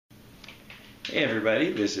Hey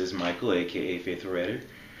everybody, this is Michael, aka Faithful Writer.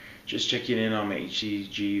 Just checking in on my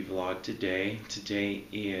HCG vlog today. Today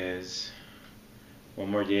is one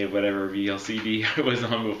more day of whatever VLCD I was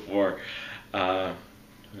on before.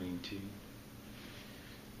 22,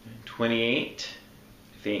 28,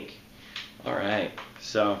 I think. Alright,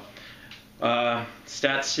 so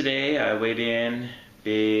stats today, I weighed in,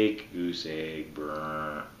 big goose egg,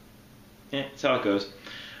 brr. That's how it goes.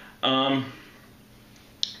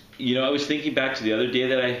 You know, I was thinking back to the other day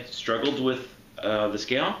that I struggled with the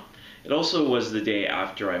scale. It also was the day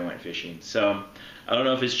after I went fishing. So I don't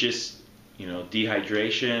know if it's just, you know,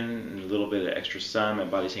 dehydration and a little bit of extra sun, my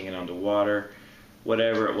body's hanging onto water,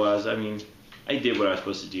 whatever it was. I mean, I did what I was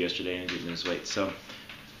supposed to do yesterday and I didn't lose weight. So it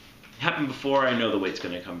happened before, I know the weight's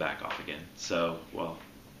going to come back off again. So, well,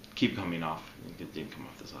 keep coming off. It didn't come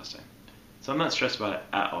off this last time. So I'm not stressed about it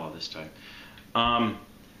at all this time.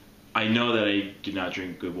 I know that I did not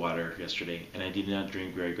drink good water yesterday, and I did not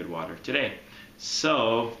drink very good water today.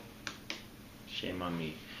 So, shame on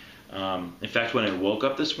me. In fact, when I woke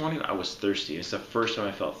up this morning, I was thirsty. It's the first time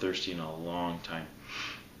I felt thirsty in a long time.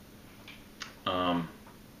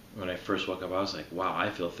 When I first woke up, I was like, wow, I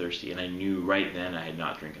feel thirsty. And I knew right then I had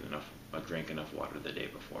not drank enough water the day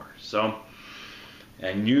before. So,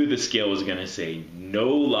 I knew the scale was going to say no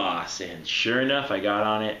loss. And sure enough, I got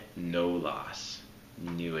on it, no loss.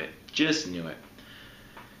 Knew it. Just knew it.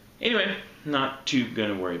 Anyway, not too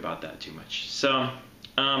gonna worry about that too much. So,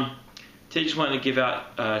 today just wanted to give out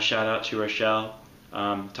a shout out to Rochelle.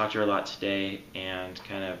 Talked to her a lot today and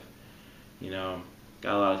kind of, you know,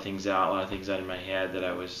 got a lot of things out of my head that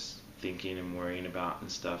I was thinking and worrying about and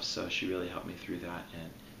stuff. So she really helped me through that, and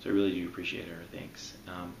so I really do appreciate her. Thanks.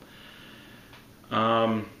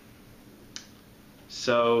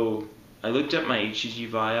 So I looked at my HCG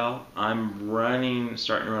vial. I'm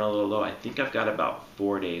starting to run a little low. I think I've got about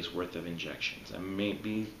 4 days worth of injections.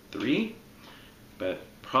 Maybe 3, but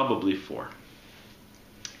probably 4.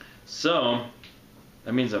 So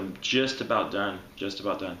that means I'm just about done.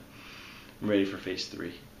 I'm ready for phase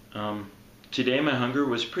 3. Today my hunger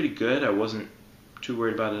was pretty good. I wasn't too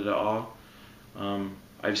worried about it at all.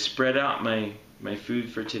 I've spread out my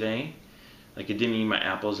food for today. Like I didn't eat my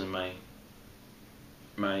apples and my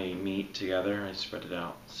meat together. I spread it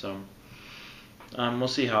out. So we'll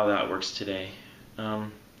see how that works today.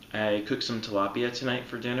 I cooked some tilapia tonight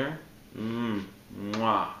for dinner.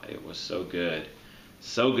 Mwah, it was so good.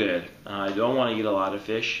 So good. I don't want to eat a lot of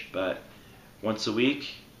fish, but once a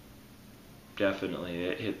week, definitely.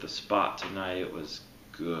 It hit the spot tonight. It was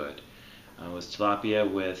good. It was tilapia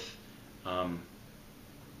with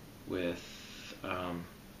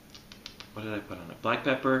what did I put on it? Black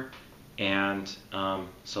pepper and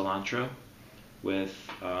cilantro with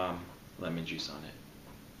lemon juice on it.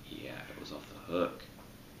 Yeah, it was off the hook.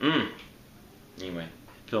 Anyway,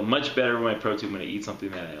 feel much better with my protein when I eat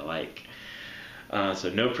something that I like. So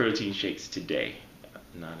no protein shakes today.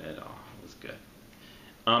 Not at all. It was good.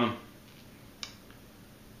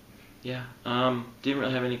 Yeah, didn't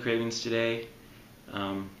really have any cravings today.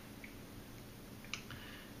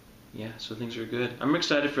 Yeah, so things are good. I'm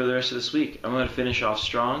excited for the rest of this week. I'm going to finish off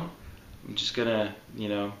strong. I'm just going to, you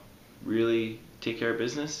know, really take care of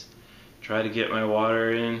business. Try to get my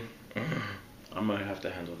water in. I'm going to have to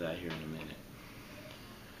handle that here in a minute.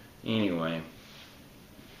 Anyway.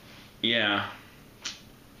 Yeah.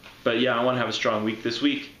 But yeah, I want to have a strong week this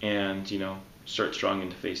week and, you know, start strong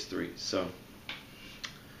into phase 3. So,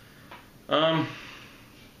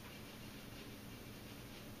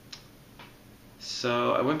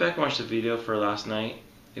 So I went back and watched the video for last night.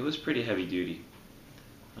 It was pretty heavy duty.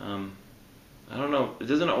 I don't know, it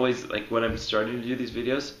doesn't always, like when I'm starting to do these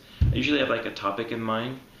videos, I usually have like a topic in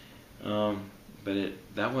mind, but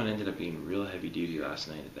that one ended up being real heavy duty last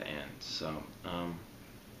night at the end. So,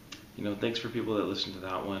 you know, thanks for people that listened to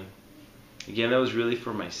that one. Again, that was really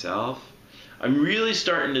for myself. I'm really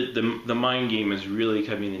starting to, the mind game is really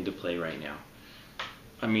coming into play right now.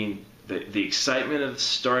 I mean, the excitement of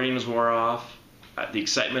starting is wore off. The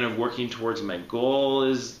excitement of working towards my goal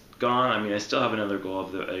is gone. I mean, I still have another goal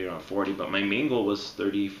of 40, but my main goal was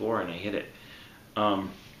 34, and I hit it.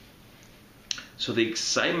 So the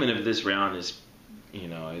excitement of this round is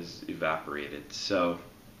evaporated. So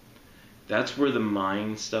that's where the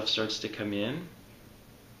mind stuff starts to come in,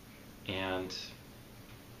 and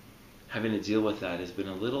having to deal with that has been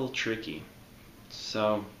a little tricky.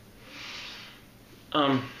 So,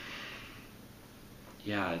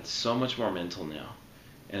 yeah, it's so much more mental now,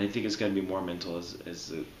 and I think it's going to be more mental as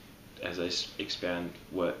I expand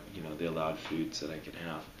what, you know, the allowed foods that I can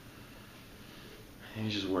have. I'm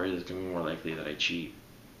just worried it's going to be more likely that I cheat.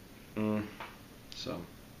 So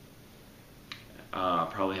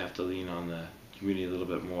Probably have to lean on the community a little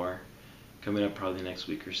bit more coming up probably next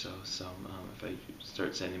week or so. So if I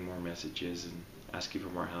start sending more messages and asking for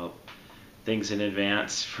more help, thanks in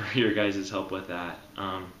advance for your guys' help with that.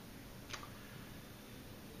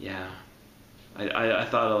 Yeah, I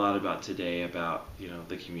thought a lot about today about, you know,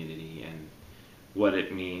 the community and what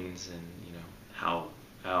it means, and, you know, how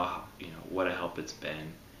you know, what a help it's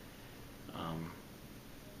been.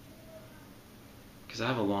 Because I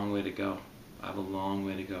have a long way to go. I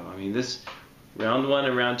mean, this round 1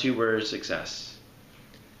 and round 2 were a success.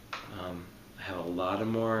 I have a lot of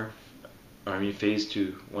more, or I mean, phase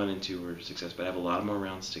 2, 1 and 2 were a success, but I have a lot more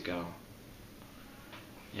rounds to go.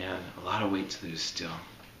 And a lot of weight to lose still.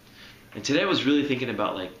 And today I was really thinking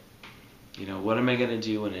about, like, you know, what am I going to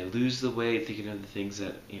do when I lose the weight, thinking of the things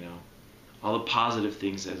that, you know, all the positive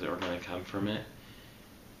things that are going to come from it.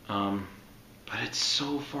 But it's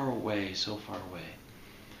so far away, so far away.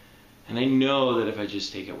 And I know that if I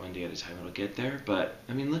just take it one day at a time, it'll get there. But,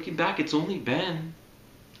 I mean, looking back, it's only been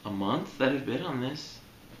a month that I've been on this.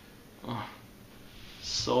 Oh,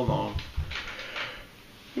 so long.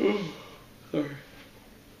 Oh, sorry.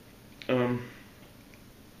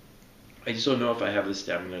 I just don't know if I have the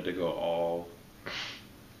stamina to go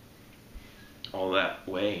all that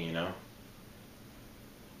way, you know.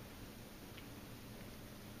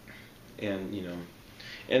 And, you know,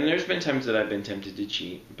 and there's been times that I've been tempted to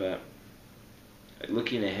cheat, but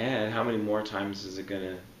looking ahead, how many more times is it going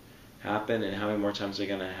to happen, and how many more times are I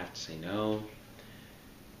going to have to say no?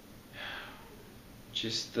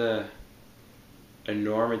 Just the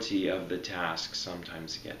enormity of the task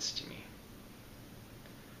sometimes gets to me.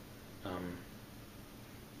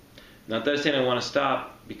 Not that I'm saying I want to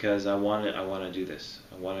stop, because I want to do this.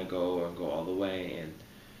 I want to go all the way and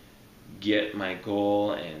get my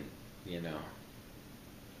goal, and you know,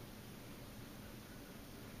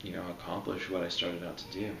 accomplish what I started out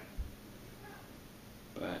to do.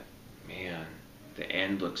 But man, the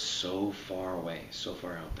end looks so far away, so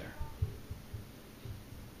far out there.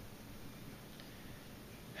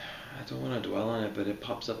 I don't want to dwell on it, but it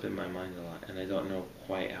pops up in my mind a lot, and I don't know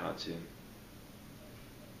quite how to,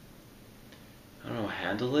 I don't know,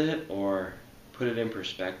 handle it or put it in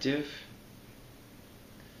perspective,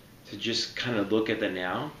 to just kind of look at the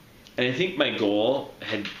now. And I think my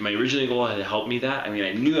original goal had helped me that. I mean,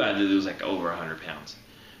 I knew I had to lose like over 100 pounds.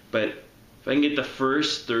 But if I can get the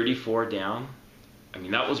first 34 down, I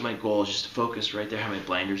mean, that was my goal, just to focus right there, have my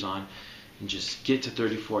blinders on, and just get to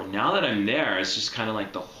 34. Now that I'm there, it's just kind of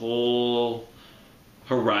like the whole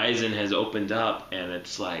horizon has opened up, and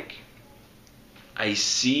it's like I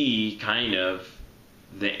see kind of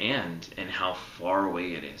the end and how far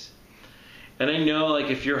away it is. And I know,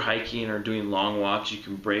 like, if you're hiking or doing long walks, you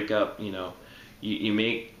can break up, you know, you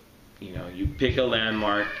make, you know, you pick a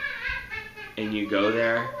landmark and you go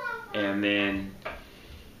there, and then,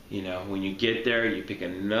 you know, when you get there, you pick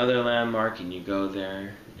another landmark and you go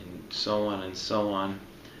there, and so on and so on.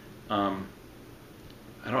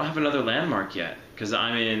 I don't have another landmark yet, because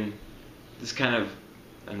I'm in this kind of,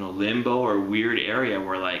 I don't know, limbo or weird area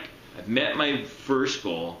where, like, I've met my first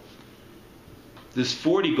goal. This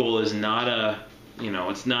 40 goal is not a, you know,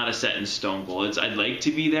 it's not a set in stone goal. I'd like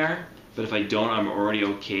to be there, but if I don't, I'm already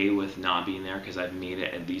okay with not being there, because I've made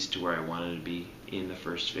it at least to where I wanted to be in the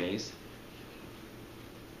first phase.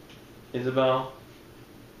 Isabel?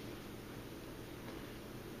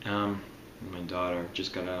 My daughter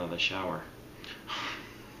just got out of the shower.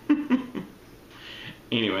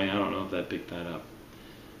 Anyway, I don't know if that picked that up.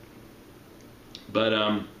 But,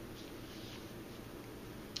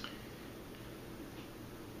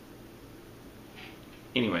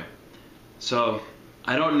 anyway, so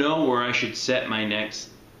I don't know where I should set my next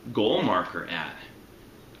goal marker at.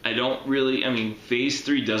 I don't really, I mean, phase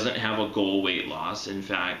 3 doesn't have a goal weight loss. In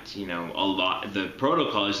fact, you know, the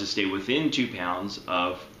protocol is to stay within 2 pounds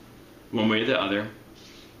of, one way or the other,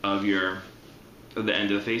 of the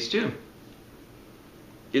end of phase 2.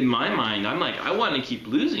 In my mind, I'm like, I want to keep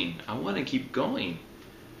losing. I want to keep going.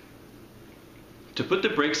 To put the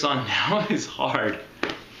brakes on now is hard.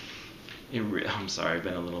 I'm sorry, I've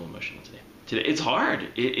been a little emotional today. It's hard.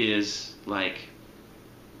 It is like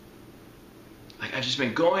I've just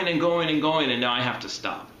been going and going and going, and now I have to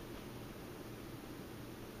stop.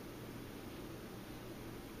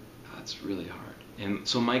 That's really hard. And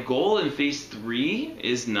so my goal in phase 3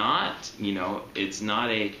 is not, you know, it's not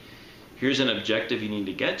a, here's an objective you need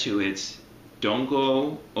to get to. It's don't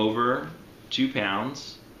go over 2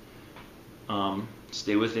 pounds.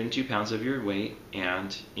 Stay within 2 pounds of your weight,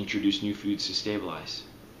 and introduce new foods to stabilize.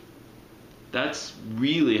 That's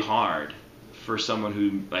really hard for someone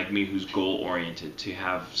who, like me, who's goal oriented, to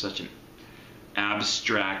have such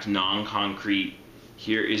abstract, non-concrete,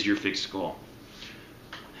 here is your fixed goal.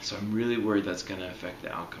 So I'm really worried that's going to affect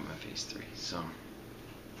the outcome of phase 3. So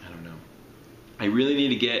I don't know. I really need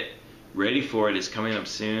to get ready for it. It's coming up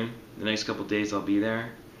soon. The next couple days I'll be there.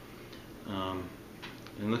 And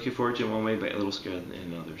looking forward to it one way, but a little scared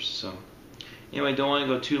in others. So anyway, don't want to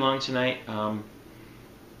go too long tonight.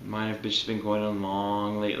 Mine have just been going on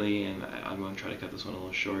long lately, and I'm going to try to cut this one a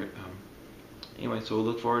little short. Anyway, so we'll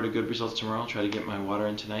look forward to good results tomorrow. I'll try to get my water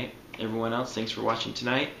in tonight. Everyone else, thanks for watching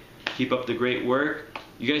tonight. Keep up the great work.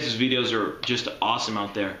 You guys' videos are just awesome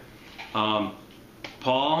out there.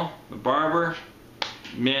 Paul, the barber,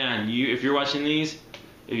 man, if you're watching these,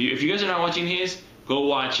 if you guys are not watching his, go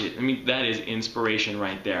watch it. I mean, that is inspiration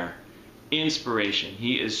right there. Inspiration.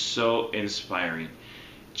 He is so inspiring.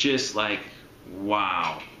 Just like,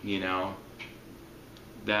 wow, you know.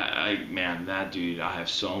 That dude, I have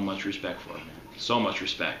so much respect for, man. So much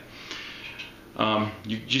respect.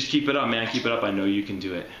 You just keep it up, man. Keep it up. I know you can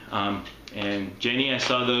do it. And Jenny, I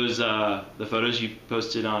saw those the photos you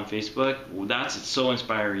posted on Facebook. Well, that's so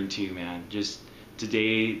inspiring too, man. Just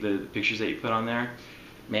today, the pictures that you put on there,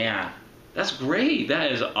 man, that's great.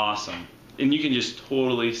 That is awesome. And you can just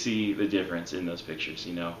totally see the difference in those pictures.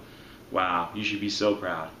 You know, wow, you should be so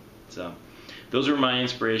proud. So, those were my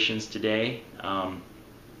inspirations today.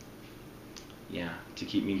 Yeah, to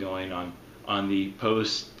keep me going on the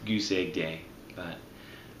post goose egg day. But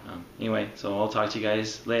anyway, so I'll talk to you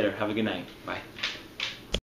guys later. Have a good night. Bye.